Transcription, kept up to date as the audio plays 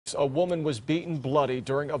A woman was beaten bloody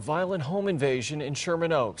during a violent home invasion in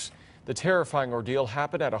Sherman Oaks. The terrifying ordeal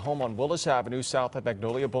happened at a home on Willis Avenue south of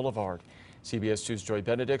Magnolia Boulevard. CBS 2's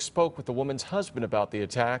Benedict spoke with the woman's husband about the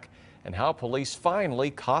attack and how police finally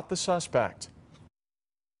caught the suspect.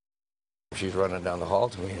 She's running down the hall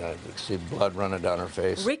to me, and I could see blood running down her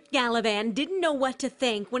face. Rick Gallivan didn't know what to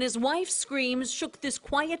think when his wife's screams shook this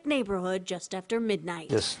quiet neighborhood just after midnight.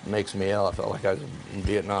 This makes me ill. I felt like I was in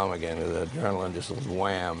Vietnam again. The adrenaline just was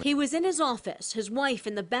wham. He was in his office, his wife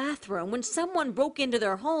in the bathroom, when someone broke into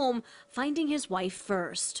their home, finding his wife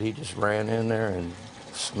first. He just ran in there and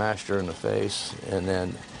smashed her in the face, and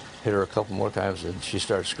then hit her a couple more times, and she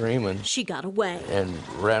started screaming. She got away and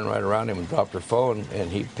ran right around him and dropped her phone,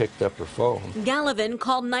 and he picked up her phone. Gallivan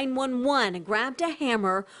called 911, grabbed a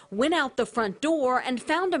hammer, went out the front door, and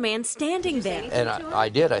found a man standing there. And I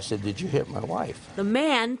did. I said, "Did you hit my wife?" The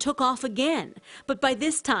man took off again, but by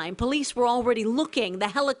this time, police were already looking, the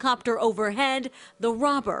helicopter overhead, the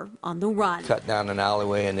robber on the run. Cut down an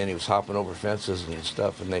alleyway, and then he was hopping over fences and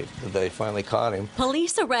stuff, and they finally caught him.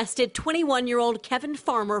 Police arrested 21-year-old Kevin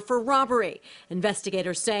Farmer for robbery.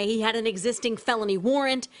 Investigators say he had an existing felony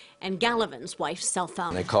warrant and Gallivan's wife's cell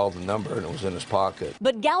phone. They called the number, and it was in his pocket.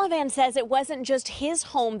 But Gallivan says it wasn't just his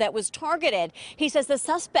home that was targeted. He says the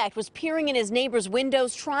suspect was peering in his neighbor's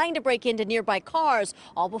windows, trying to break into nearby cars,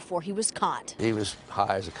 all before he was caught. He was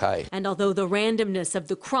high as a kite. And although the randomness of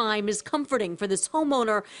the crime is comforting for this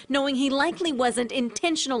homeowner, knowing he likely wasn't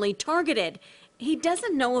intentionally targeted, he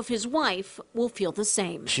doesn't know if his wife will feel the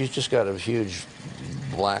same. She's just got a huge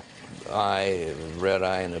black eye, red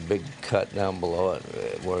eye, and a big cut down below it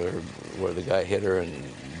where the guy hit her and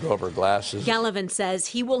drove her glasses. Gallivan says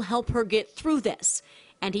he will help her get through this,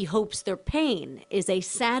 and he hopes their pain is a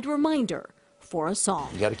sad reminder for us all.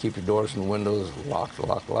 You got to keep your doors and windows locked.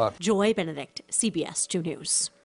 Benedict, CBS 2 News.